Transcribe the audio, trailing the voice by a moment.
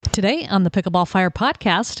Today on the Pickleball Fire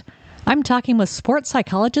podcast, I'm talking with sports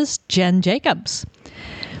psychologist Jenn Jacobs.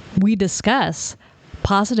 We discuss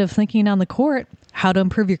positive thinking on the court, how to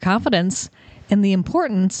improve your confidence, and the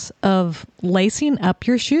importance of lacing up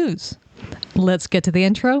your shoes. Let's get to the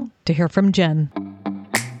intro to hear from Jenn.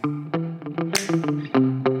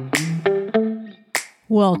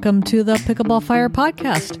 Welcome to the Pickleball Fire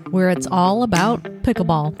podcast, where it's all about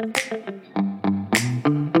pickleball.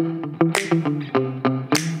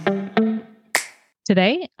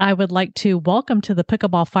 Today, I would like to welcome to the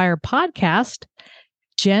Pickleball Fire podcast,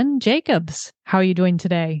 Jenn Jacobs. How are you doing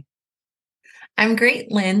today? I'm great,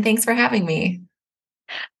 Lynn. Thanks for having me.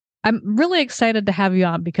 I'm really excited to have you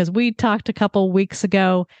on because we talked a couple weeks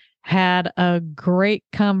ago, had a great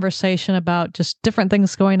conversation about just different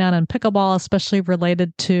things going on in pickleball, especially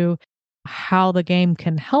related to how the game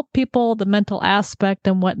can help people, the mental aspect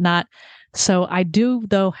and whatnot. So I do,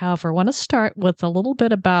 though, however, want to start with a little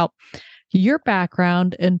bit about your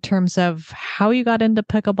background in terms of how you got into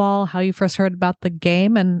pickleball, how you first heard about the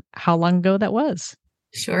game, and how long ago that was.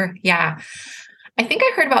 Sure. Yeah. I think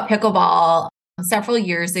I heard about pickleball several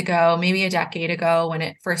years ago, maybe a decade ago, when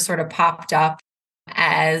it first sort of popped up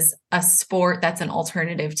as a sport that's an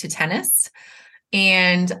alternative to tennis.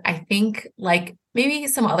 And I think, like maybe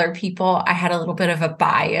some other people, I had a little bit of a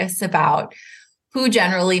bias about who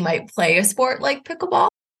generally might play a sport like pickleball.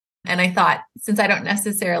 And I thought, since I don't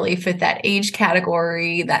necessarily fit that age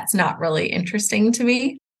category, that's not really interesting to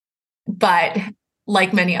me. But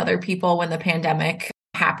like many other people, when the pandemic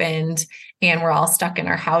happened and we're all stuck in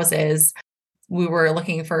our houses, we were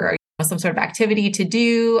looking for some sort of activity to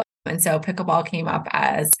do. And so pickleball came up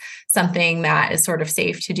as something that is sort of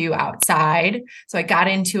safe to do outside. So I got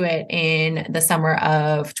into it in the summer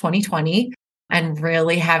of 2020. And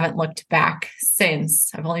really haven't looked back since.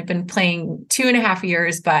 I've only been playing 2.5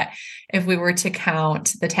 years, but if we were to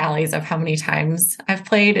count the tallies of how many times I've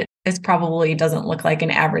played, it probably doesn't look like an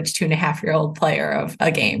average 2.5-year-old player of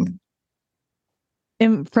a game.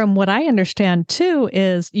 And from what I understand too,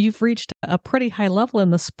 is you've reached a pretty high level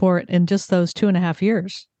in the sport in just those 2.5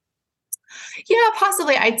 years. Yeah,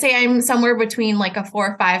 possibly. I'd say I'm somewhere between like a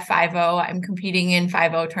 4-5, 5-0. I'm competing in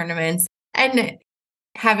 5-0 tournaments. And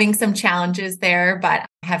having some challenges there, but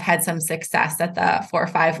have had some success at the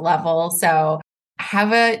 4-5 level. So I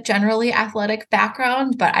have a generally athletic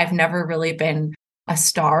background, but I've never really been a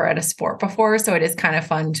star at a sport before. So it is kind of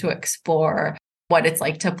fun to explore what it's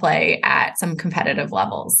like to play at some competitive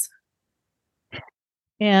levels.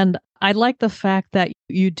 And I like the fact that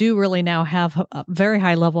you do really now have a very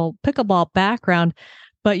high level pickleball background,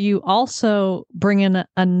 but you also bring in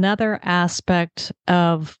another aspect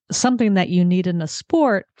of something that you need in a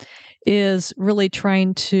sport is really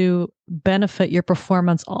trying to benefit your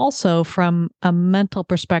performance also from a mental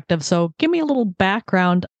perspective. So give me a little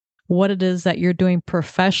background, what it is that you're doing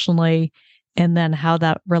professionally, and then how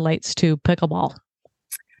that relates to pickleball.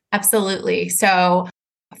 Absolutely. So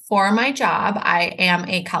for my job, I am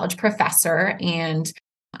a college professor, and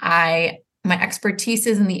my expertise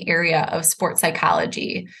is in the area of sports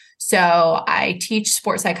psychology. So I teach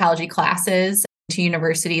sports psychology classes to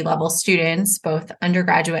university level students, both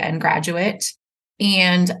undergraduate and graduate.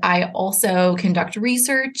 And I also conduct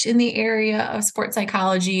research in the area of sports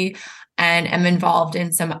psychology and am involved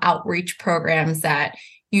in some outreach programs that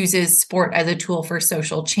uses sport as a tool for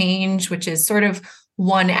social change, which is sort of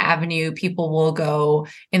one avenue people will go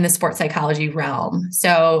in the sports psychology realm.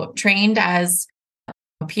 So trained as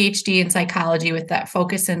a PhD in psychology with that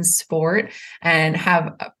focus in sport, and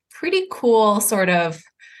have a pretty cool sort of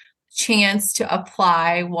chance to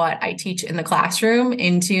apply what I teach in the classroom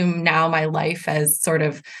into now my life as sort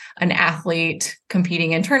of an athlete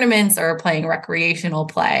competing in tournaments or playing recreational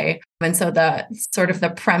play. And so the sort of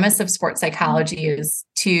the premise of sports psychology is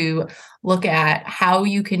to look at how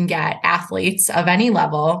you can get athletes of any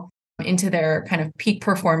level into their kind of peak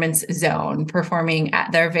performance zone, performing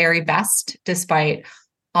at their very best, despite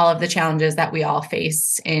all of the challenges that we all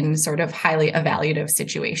face in sort of highly evaluative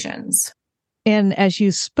situations. And as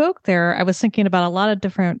you spoke there, I was thinking about a lot of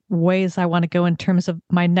different ways I want to go in terms of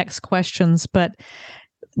my next questions. But,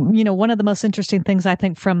 one of the most interesting things I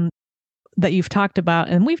think from that you've talked about,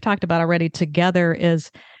 and we've talked about already together, is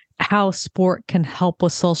how sport can help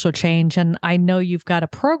with social change. And I know you've got a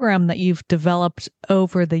program that you've developed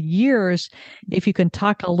over the years. If you can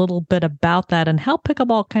talk a little bit about that and how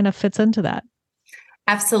pickleball kind of fits into that.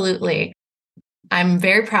 Absolutely. I'm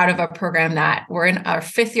very proud of a program that we're in our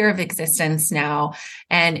 5th year of existence now.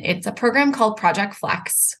 And it's a program called Project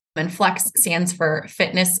Flex. And Flex stands for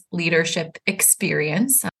Fitness Leadership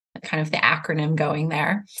Experience, kind of the acronym going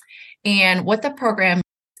there. And what the program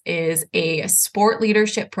is a sport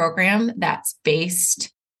leadership program that's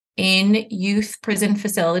based in youth prison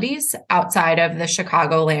facilities outside of the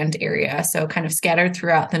Chicagoland area, so kind of scattered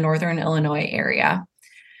throughout the Northern Illinois area.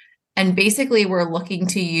 And basically, we're looking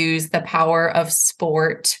to use the power of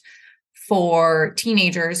sport for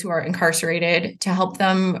teenagers who are incarcerated to help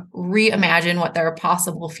them reimagine what their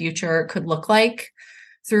possible future could look like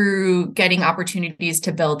through getting opportunities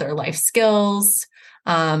to build their life skills,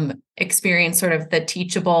 experience sort of the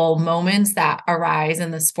teachable moments that arise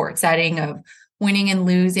in the sport setting of winning and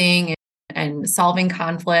losing and solving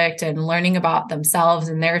conflict and learning about themselves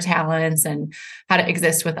and their talents and how to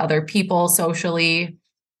exist with other people socially.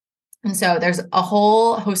 And so there's a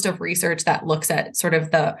whole host of research that looks at sort of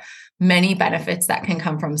the many benefits that can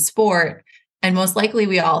come from sport. And most likely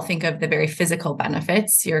we all think of the very physical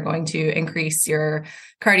benefits. You're going to increase your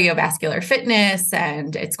cardiovascular fitness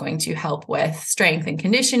and it's going to help with strength and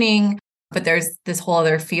conditioning. But there's this whole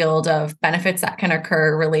other field of benefits that can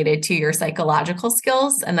occur related to your psychological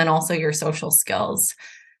skills and then also your social skills.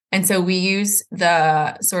 And so we use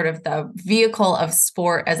the sort of the vehicle of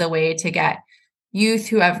sport as a way to get youth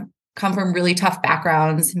who have come from really tough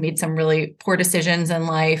backgrounds, made some really poor decisions in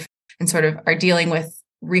life, and sort of are dealing with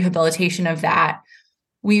rehabilitation of that.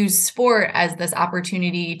 We use sport as this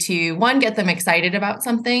opportunity to, one, get them excited about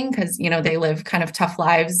something because, they live kind of tough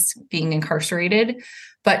lives being incarcerated,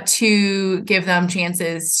 but to give them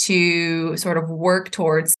chances to sort of work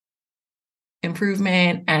towards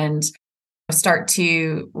improvement and start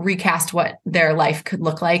to recast what their life could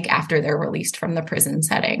look like after they're released from the prison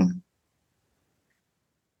setting.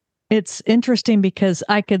 It's interesting because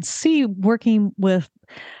I could see working with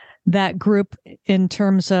that group in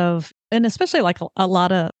terms of, and especially like a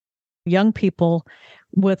lot of young people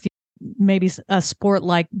with maybe a sport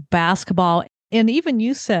like basketball. And even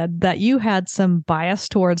you said that you had some bias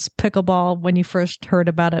towards pickleball when you first heard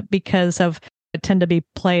about it because of it tend to be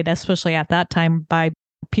played, especially at that time, by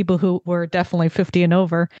people who were definitely 50 and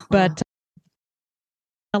over. But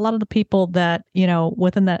a lot of the people that,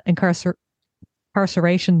 within that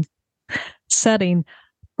incarceration setting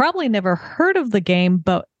probably never heard of the game,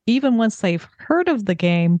 but even once they've heard of the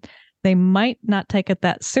game, they might not take it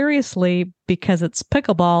that seriously because it's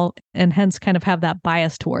pickleball and hence kind of have that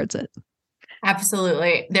bias towards it.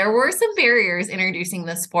 Absolutely. There were some barriers introducing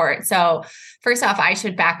the sport. So first off, I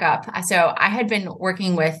should back up. So I had been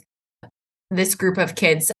working with this group of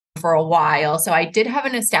kids for a while. So I did have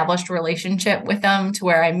an established relationship with them to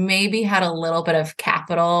where I maybe had a little bit of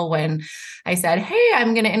capital when I said, hey,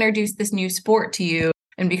 I'm going to introduce this new sport to you.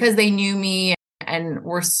 And because they knew me and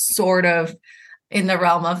were sort of in the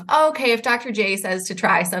realm of, okay, if Dr. J says to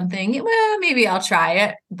try something, well, maybe I'll try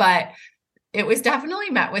it. But it was definitely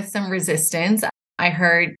met with some resistance. I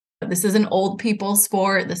heard this is an old people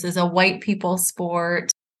sport. This is a white people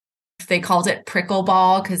sport. They called it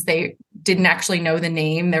Pickleball because they didn't actually know the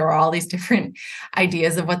name. There were all these different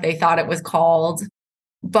ideas of what they thought it was called.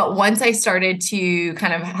 But once I started to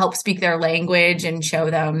kind of help speak their language and show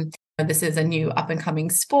them this is a new up and coming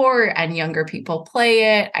sport and younger people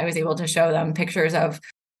play it, I was able to show them pictures of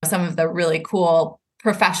some of the really cool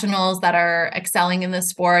professionals that are excelling in the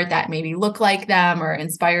sport that maybe look like them or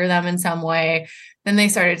inspire them in some way. Then they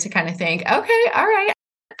started to kind of think, okay, all right,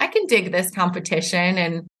 I can dig this competition.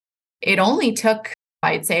 And it only took,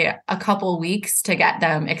 I'd say, a couple weeks to get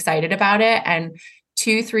them excited about it. And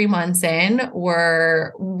 2-3 months in,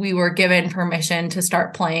 we were given permission to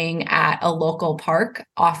start playing at a local park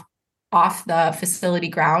off the facility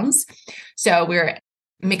grounds. So we were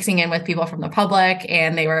mixing in with people from the public,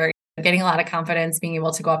 and they were getting a lot of confidence, being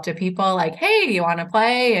able to go up to people like, hey, do you want to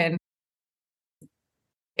play? And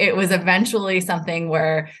it was eventually something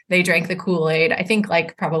where they drank the Kool-Aid, I think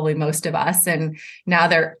like probably most of us. And now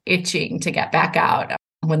they're itching to get back out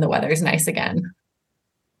when the weather's nice again.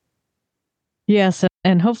 Yes.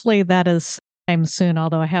 And hopefully that is time soon,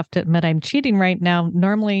 although I have to admit I'm cheating right now,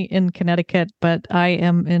 normally in Connecticut, but I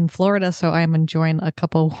am in Florida, so I'm enjoying a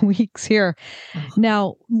couple weeks here.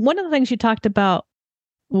 Now, one of the things you talked about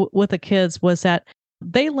with the kids was that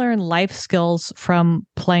they learn life skills from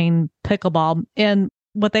playing pickleball, and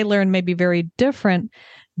what they learn may be very different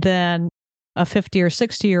than a 50 or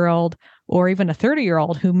 60-year-old or even a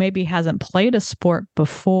 30-year-old who maybe hasn't played a sport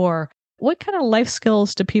before. What kind of life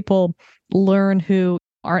skills do people learn who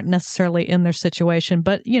aren't necessarily in their situation,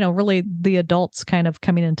 but, really the adults kind of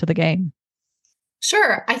coming into the game?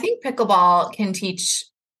 Sure. I think pickleball can teach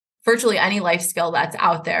virtually any life skill that's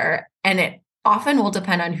out there, and it often will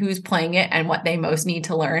depend on who's playing it and what they most need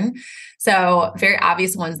to learn. So very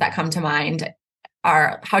obvious ones that come to mind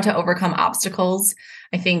are how to overcome obstacles.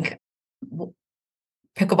 I think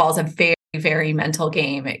pickleball is a very very mental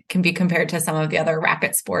game. It can be compared to some of the other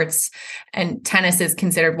racket sports, and tennis is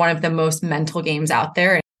considered one of the most mental games out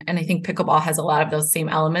there. And I think pickleball has a lot of those same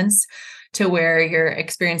elements to where you're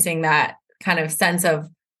experiencing that kind of sense of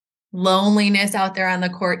loneliness out there on the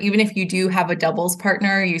court. Even if you do have a doubles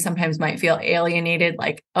partner, you sometimes might feel alienated,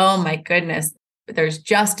 like, oh my goodness, there's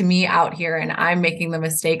just me out here and I'm making the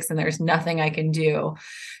mistakes and there's nothing I can do.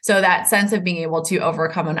 So that sense of being able to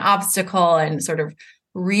overcome an obstacle and sort of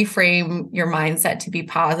reframe your mindset to be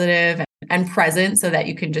positive and present so that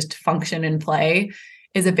you can just function and play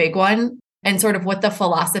is a big one. And sort of what the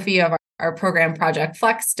philosophy of our program Project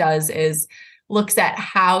Flex does is looks at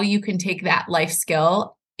how you can take that life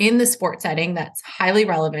skill in the sport setting that's highly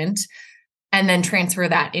relevant and then transfer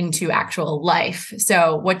that into actual life.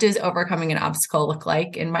 So what does overcoming an obstacle look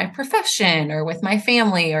like in my profession or with my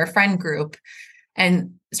family or friend group?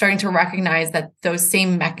 And starting to recognize that those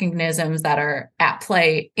same mechanisms that are at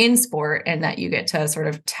play in sport and that you get to sort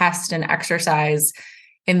of test and exercise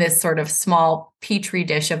in this sort of small petri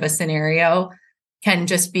dish of a scenario can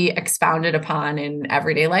just be expounded upon in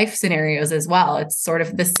everyday life scenarios as well. It's sort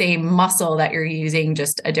of the same muscle that you're using,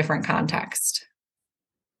 just a different context.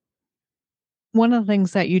 One of the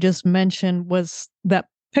things that you just mentioned was that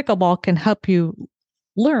pickleball can help you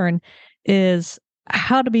learn is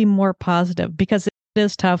how to be more positive, because it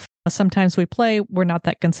is tough. Sometimes we play, we're not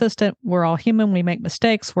that consistent. We're all human. We make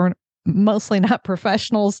mistakes. We're mostly not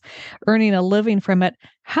professionals earning a living from it.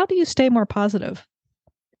 How do you stay more positive?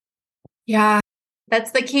 Yeah,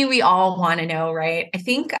 that's the key we all want to know, right? I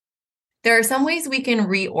think there are some ways we can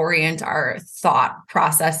reorient our thought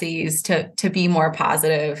processes to be more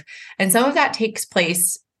positive. And some of that takes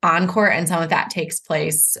place on court and some of that takes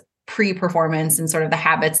place pre-performance and sort of the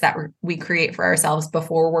habits that we create for ourselves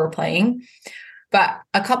before we're playing. But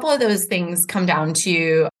a couple of those things come down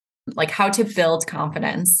to like how to build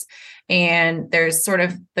confidence. And there's sort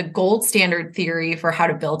of the gold standard theory for how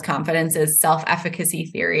to build confidence is self-efficacy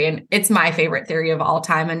theory. And it's my favorite theory of all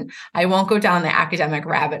time. And I won't go down the academic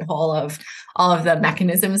rabbit hole of all of the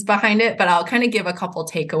mechanisms behind it, but I'll kind of give a couple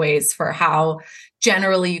takeaways for how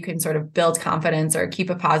generally you can sort of build confidence or keep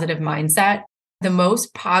a positive mindset. The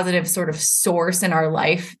most positive sort of source in our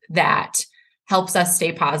life that helps us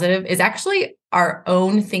stay positive is actually our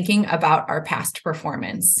own thinking about our past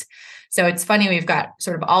performance. So it's funny, we've got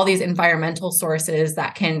sort of all these environmental sources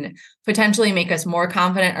that can potentially make us more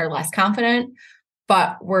confident or less confident,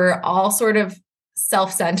 but we're all sort of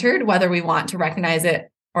self-centered, whether we want to recognize it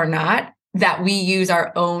or not, that we use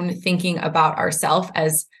our own thinking about ourselves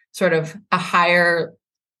as sort of a higher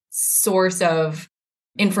source of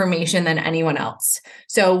information than anyone else.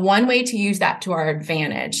 So one way to use that to our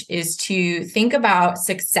advantage is to think about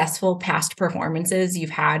successful past performances you've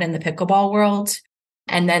had in the pickleball world.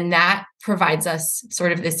 And then that provides us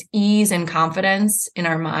sort of this ease and confidence in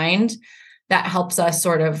our mind that helps us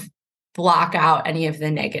sort of block out any of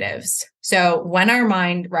the negatives. So when our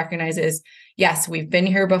mind recognizes, yes, we've been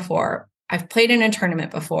here before, I've played in a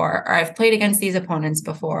tournament before, or I've played against these opponents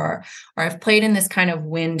before, or I've played in this kind of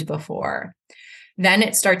wind before, then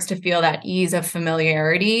it starts to feel that ease of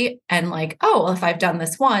familiarity and like, oh, well, if I've done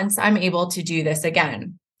this once, I'm able to do this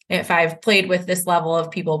again. If I've played with this level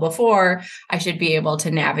of people before, I should be able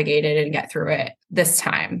to navigate it and get through it this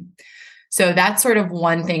time. So that's sort of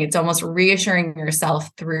one thing. It's almost reassuring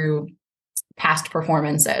yourself through past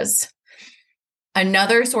performances.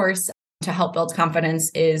 Another source to help build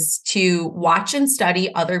confidence is to watch and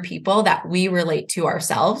study other people that we relate to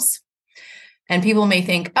ourselves. And people may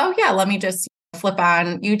think, oh yeah, let me just flip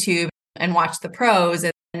on YouTube and watch the pros,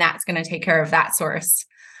 and that's going to take care of that source.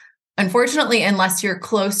 Unfortunately, unless you're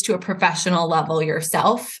close to a professional level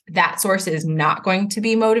yourself, that source is not going to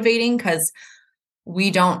be motivating because we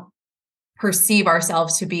don't perceive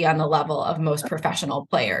ourselves to be on the level of most professional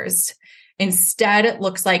players. Instead, it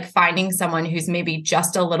looks like finding someone who's maybe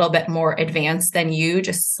just a little bit more advanced than you,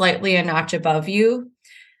 just slightly a notch above you,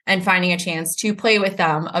 and finding a chance to play with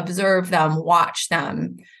them, observe them, watch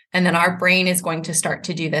them. And then our brain is going to start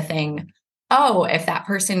to do the thing, oh, if that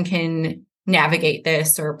person can navigate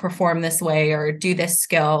this or perform this way or do this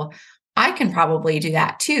skill, I can probably do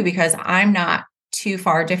that too because I'm not too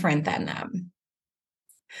far different than them.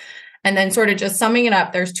 And then sort of just summing it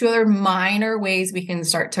up, there's two other minor ways we can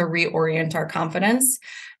start to reorient our confidence.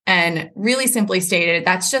 And really simply stated,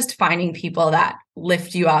 that's just finding people that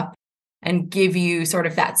lift you up and give you sort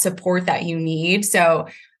of that support that you need. So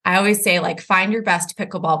I always say, like, find your best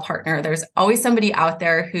pickleball partner. There's always somebody out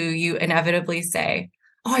there who you inevitably say,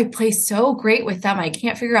 oh, I play so great with them. I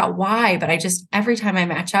can't figure out why, but every time I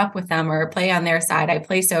match up with them or play on their side, I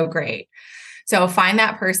play so great. So find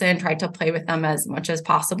that person, try to play with them as much as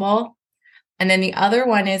possible. And then the other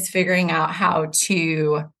one is figuring out how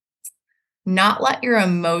to not let your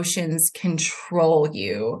emotions control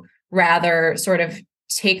you, rather sort of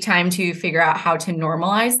take time to figure out how to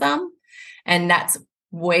normalize them. And that's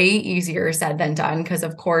way easier said than done because,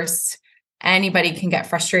 of course, anybody can get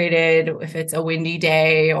frustrated if it's a windy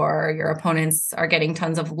day or your opponents are getting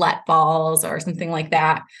tons of let balls or something like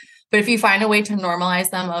that. But if you find a way to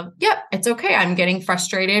normalize them of, yep, it's okay, I'm getting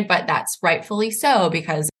frustrated, but that's rightfully so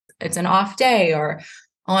because it's an off day, or,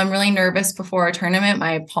 oh, I'm really nervous before a tournament,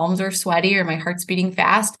 my palms are sweaty or my heart's beating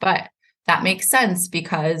fast, but that makes sense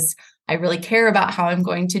because I really care about how I'm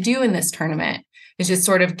going to do in this tournament. It's just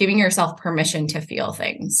sort of giving yourself permission to feel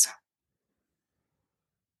things.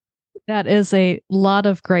 That is a lot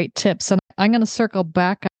of great tips. And I'm going to circle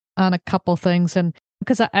back on a couple things. And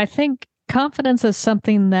because I think confidence is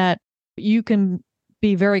something that you can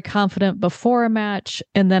be very confident before a match,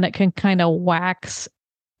 and then it can kind of wax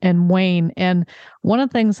and wane. And one of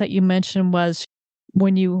the things that you mentioned was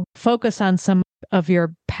when you focus on some of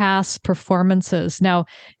your past performances. Now,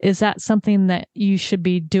 is that something that you should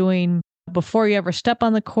be doing before you ever step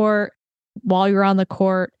on the court, while you're on the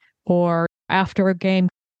court, or after a game?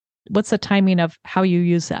 What's the timing of how you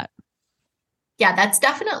use that? Yeah, that's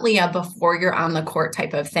definitely a before you're on the court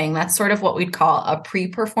type of thing. That's sort of what we'd call a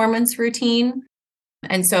pre-performance routine.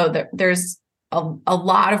 And so there's a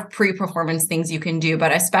lot of pre-performance things you can do,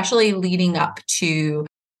 but especially leading up to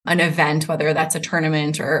an event, whether that's a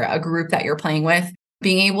tournament or a group that you're playing with,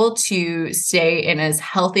 being able to stay in as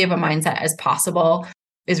healthy of a mindset as possible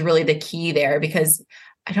is really the key there, because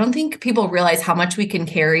I don't think people realize how much we can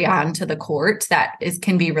carry on to the court that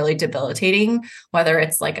can be really debilitating, whether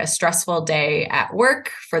it's like a stressful day at work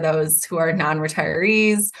for those who are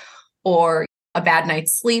non-retirees or a bad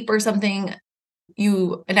night's sleep or something.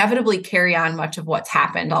 You inevitably carry on much of what's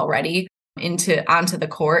happened already onto the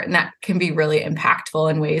court, and that can be really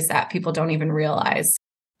impactful in ways that people don't even realize.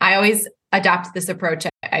 I always adopt this approach.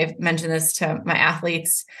 I've mentioned this to my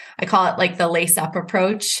athletes. I call it like the lace up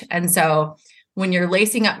approach. And so when you're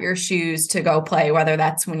lacing up your shoes to go play, whether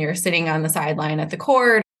that's when you're sitting on the sideline at the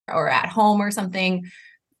court or at home or something,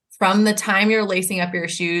 from the time you're lacing up your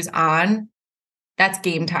shoes on, that's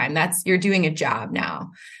game time. You're doing a job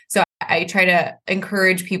now. So I try to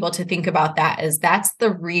encourage people to think about that as that's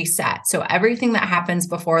the reset. So everything that happens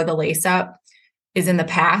before the lace up is in the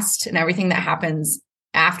past, and everything that happens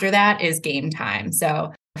after that is game time.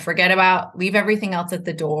 So leave everything else at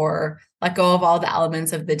the door, let go of all the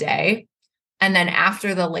elements of the day. And then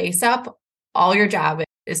after the lace up, all your job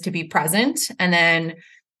is to be present and then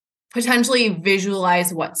potentially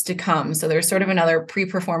visualize what's to come. So there's sort of another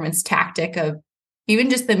pre-performance tactic of even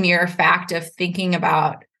just the mere fact of thinking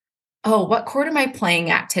about, oh, what court am I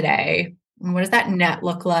playing at today? And what does that net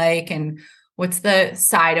look like? And what's the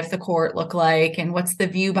side of the court look like? And what's the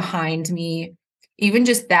view behind me? Even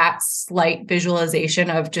just that slight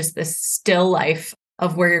visualization of just the still life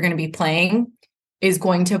of where you're going to be playing is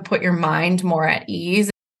going to put your mind more at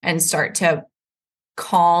ease and start to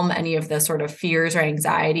calm any of the sort of fears or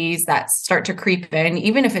anxieties that start to creep in,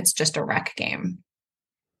 even if it's just a rec game.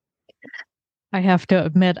 I have to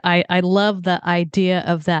admit, I love the idea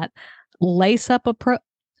of that lace up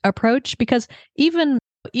approach, because even,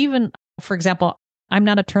 for example, I'm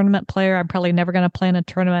not a tournament player. I'm probably never going to play in a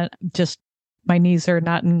tournament. Just my knees are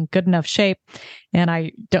not in good enough shape and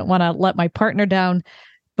I don't want to let my partner down.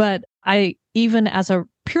 But even as a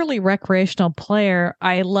purely recreational player,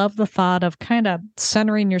 I love the thought of kind of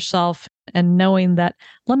centering yourself and knowing that,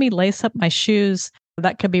 let me lace up my shoes.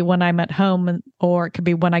 That could be when I'm at home, or it could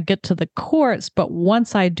be when I get to the courts. But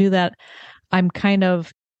once I do that, I'm kind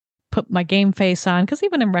of put my game face on, because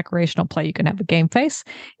even in recreational play, you can have a game face.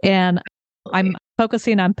 And I'm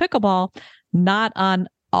focusing on pickleball, not on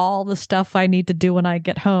all the stuff I need to do when I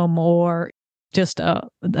get home, or just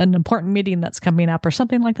an important meeting that's coming up or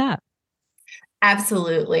something like that.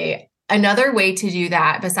 Absolutely. Another way to do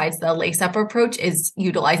that besides the lace up approach is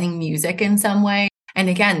utilizing music in some way. And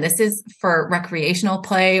again, this is for recreational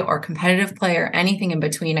play or competitive play or anything in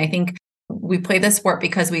between. I think we play this sport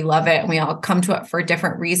because we love it and we all come to it for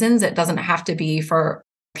different reasons. It doesn't have to be for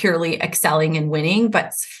purely excelling and winning,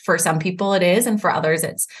 but for some people it is. And for others,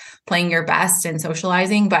 it's playing your best and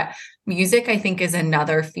socializing. But music, I think, is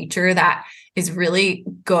another feature that is really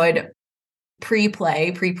good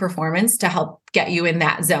pre-play, pre-performance to help get you in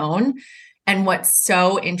that zone. And what's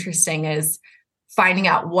so interesting is finding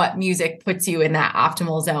out what music puts you in that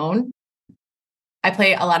optimal zone. I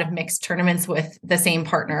play a lot of mixed tournaments with the same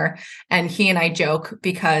partner, and he and I joke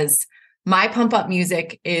because my pump up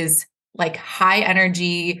music is like high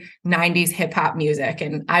energy 90s hip hop music.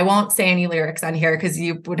 And I won't say any lyrics on here because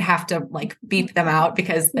you would have to like beep them out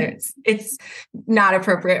because it's not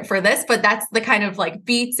appropriate for this, but that's the kind of like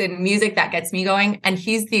beats and music that gets me going. And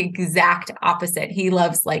he's the exact opposite. He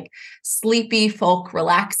loves like sleepy folk,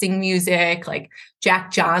 relaxing music, like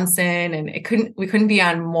Jack Johnson. And we couldn't be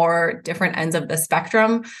on more different ends of the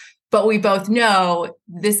spectrum. But we both know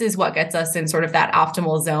this is what gets us in sort of that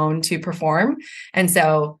optimal zone to perform. And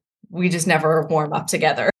so we just never warm up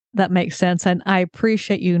together. That makes sense. And I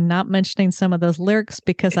appreciate you not mentioning some of those lyrics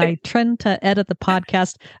because I tend to edit the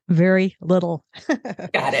podcast very little.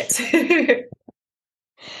 Got it.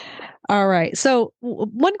 All right. So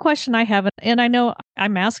one question I have, and I know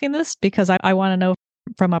I'm asking this because I want to know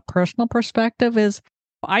from a personal perspective, is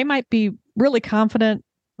I might be really confident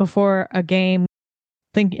before a game,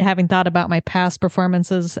 having thought about my past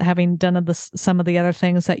performances, having done some of the other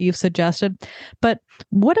things that you've suggested. But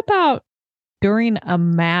what about during a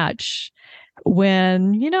match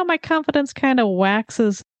when, my confidence kind of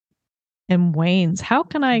waxes and wanes? How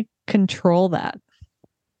can I control that?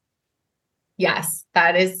 Yes,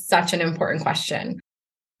 that is such an important question.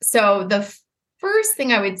 So the first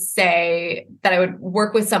thing I would say that I would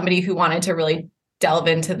work with somebody who wanted to really delve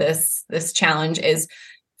into this challenge is,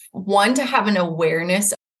 one, to have an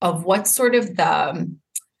awareness of what's sort of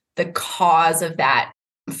the cause of that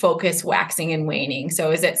focus waxing and waning.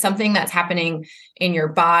 So is it something that's happening in your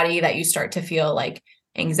body that you start to feel like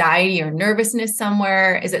anxiety or nervousness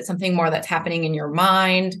somewhere? Is it something more that's happening in your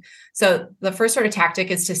mind? So the first sort of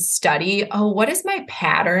tactic is to study, what is my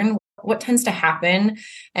pattern? What tends to happen?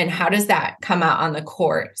 And how does that come out on the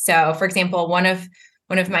court? So for example, one of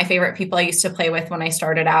my favorite people I used to play with when I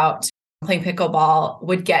started out playing pickleball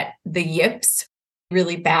would get the yips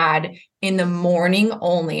really bad in the morning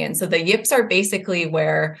only. And so the yips are basically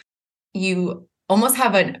where you almost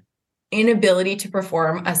have an inability to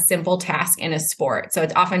perform a simple task in a sport. So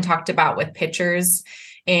it's often talked about with pitchers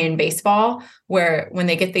in baseball, where when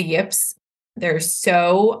they get the yips, they're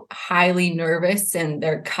so highly nervous and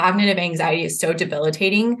their cognitive anxiety is so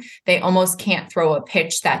debilitating, they almost can't throw a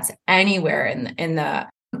pitch that's anywhere in the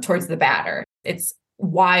towards the batter. It's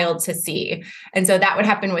wild to see. And so that would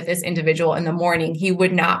happen with this individual in the morning. He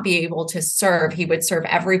would not be able to serve. He would serve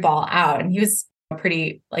every ball out. And he was a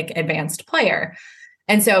pretty like advanced player.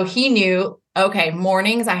 And so he knew, okay,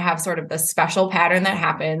 mornings, I have sort of the special pattern that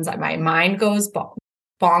happens. My mind goes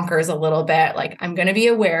bonkers a little bit. Like I'm going to be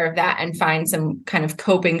aware of that and find some kind of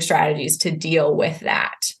coping strategies to deal with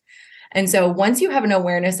that. And so once you have an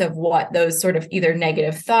awareness of what those sort of either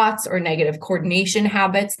negative thoughts or negative coordination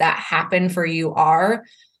habits that happen for you are,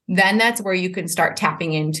 then that's where you can start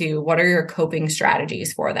tapping into what are your coping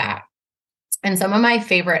strategies for that. And some of my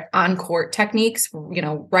favorite on-court techniques,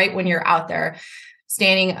 right when you're out there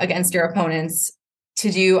standing against your opponents,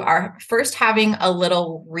 to do are first having a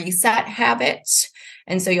little reset habit.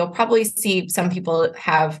 And so you'll probably see some people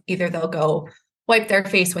have either they'll go wipe their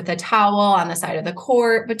face with a towel on the side of the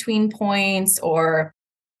court between points, or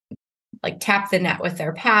like tap the net with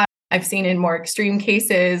their pad. I've seen in more extreme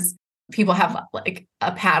cases, people have like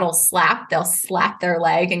a paddle slap. They'll slap their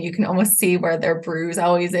leg and you can almost see where their bruise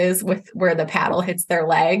always is with where the paddle hits their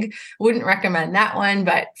leg. Wouldn't recommend that one,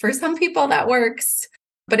 but for some people that works.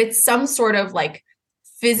 But it's some sort of like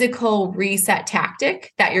physical reset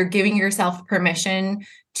tactic that you're giving yourself permission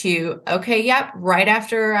to, okay, yep, right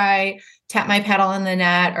after I tap my paddle in the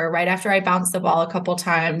net or right after I bounce the ball a couple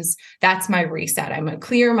times, that's my reset. I'm a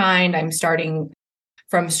clear mind. I'm starting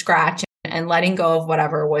from scratch and letting go of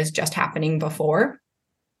whatever was just happening before.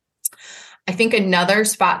 I think another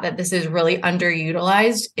spot that this is really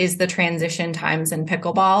underutilized is the transition times in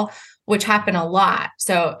pickleball, which happen a lot.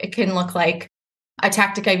 So it can look like a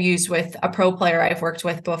tactic I've used with a pro player I've worked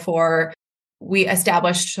with before. We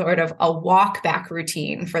established sort of a walk back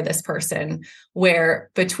routine for this person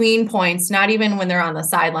where between points, not even when they're on the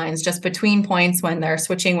sidelines, just between points when they're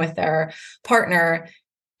switching with their partner,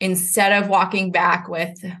 instead of walking back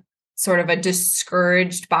with sort of a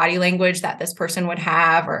discouraged body language that this person would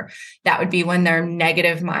have, or that would be when their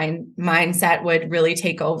negative mindset would really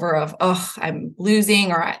take over of, oh, I'm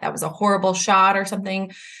losing, or that was a horrible shot or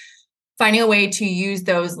something. Finding a way to use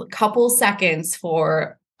those couple seconds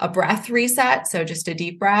for a breath reset. So just a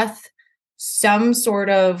deep breath, some sort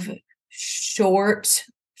of short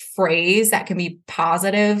phrase that can be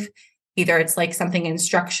positive. Either it's like something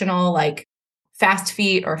instructional, like fast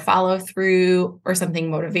feet or follow through, or something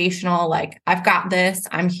motivational, like I've got this,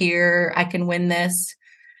 I'm here, I can win this.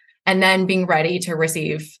 And then being ready to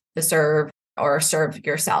receive the serve or serve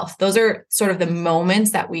yourself. Those are sort of the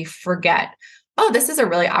moments that we forget oh, this is a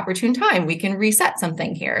really opportune time. We can reset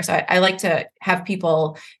something here. So I like to have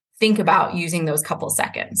people think about using those couple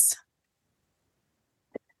seconds.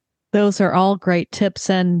 Those are all great tips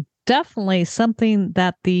and definitely something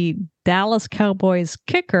that the Dallas Cowboys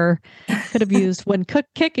kicker could have used when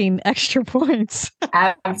kicking extra points.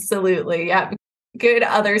 Absolutely. Yeah. Good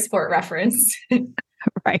other sport reference.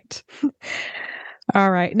 Right.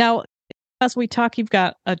 All right. Now, as we talk, you've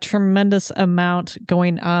got a tremendous amount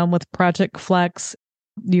going on with Project Flex.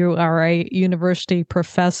 You are a university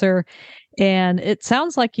professor, and it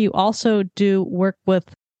sounds like you also do work with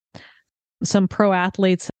some pro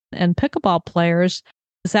athletes and pickleball players.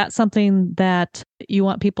 Is that something that you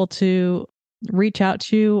want people to reach out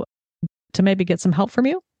to you to maybe get some help from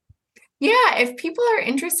you? Yeah, if people are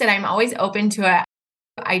interested, I'm always open to it.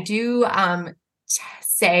 I do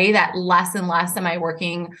say that less and less am I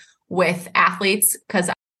working with athletes because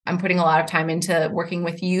I'm putting a lot of time into working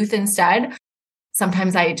with youth instead.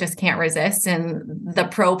 Sometimes I just can't resist. And the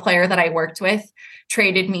pro player that I worked with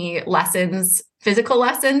traded me lessons, physical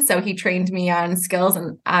lessons. So he trained me on skills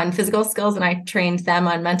and on physical skills, and I trained them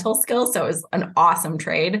on mental skills. So it was an awesome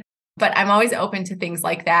trade. But I'm always open to things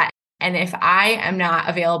like that. And if I am not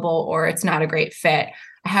available or it's not a great fit,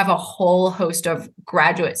 I have a whole host of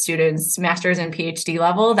graduate students, master's and PhD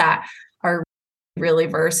level, that are really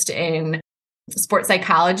versed in sports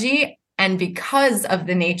psychology. And because of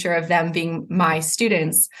the nature of them being my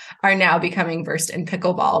students, are now becoming versed in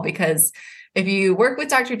pickleball. Because if you work with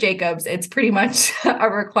Dr. Jacobs, it's pretty much a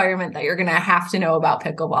requirement that you're going to have to know about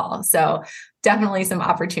pickleball. So definitely some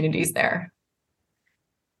opportunities there.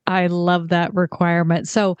 I love that requirement.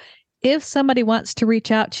 So if somebody wants to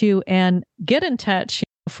reach out to you and get in touch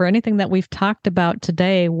for anything that we've talked about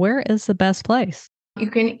today, where is the best place? You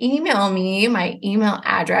can email me. My email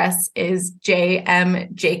address is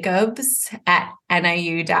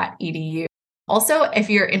jmjacobs@niu.edu. Also, if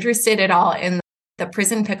you're interested at all in the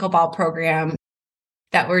prison pickleball program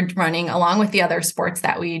that we're running, along with the other sports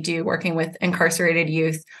that we do working with incarcerated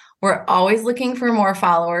youth, we're always looking for more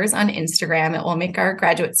followers on Instagram. It will make our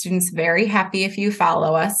graduate students very happy if you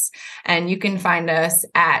follow us. And you can find us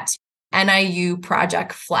at NIU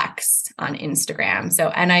Project Flex on Instagram. So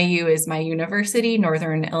NIU is my university,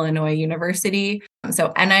 Northern Illinois University.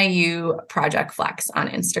 So NIU Project Flex on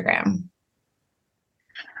Instagram.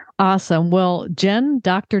 Awesome. Well, Jenn,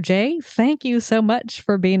 Dr. J, thank you so much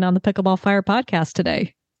for being on the Pickleball Fire podcast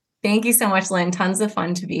today. Thank you so much, Lynn. Tons of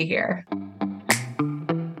fun to be here.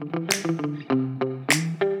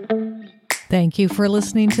 Thank you for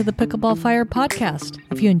listening to the Pickleball Fire podcast.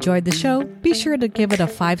 If you enjoyed the show, be sure to give it a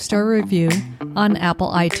 5-star review on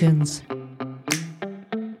Apple iTunes.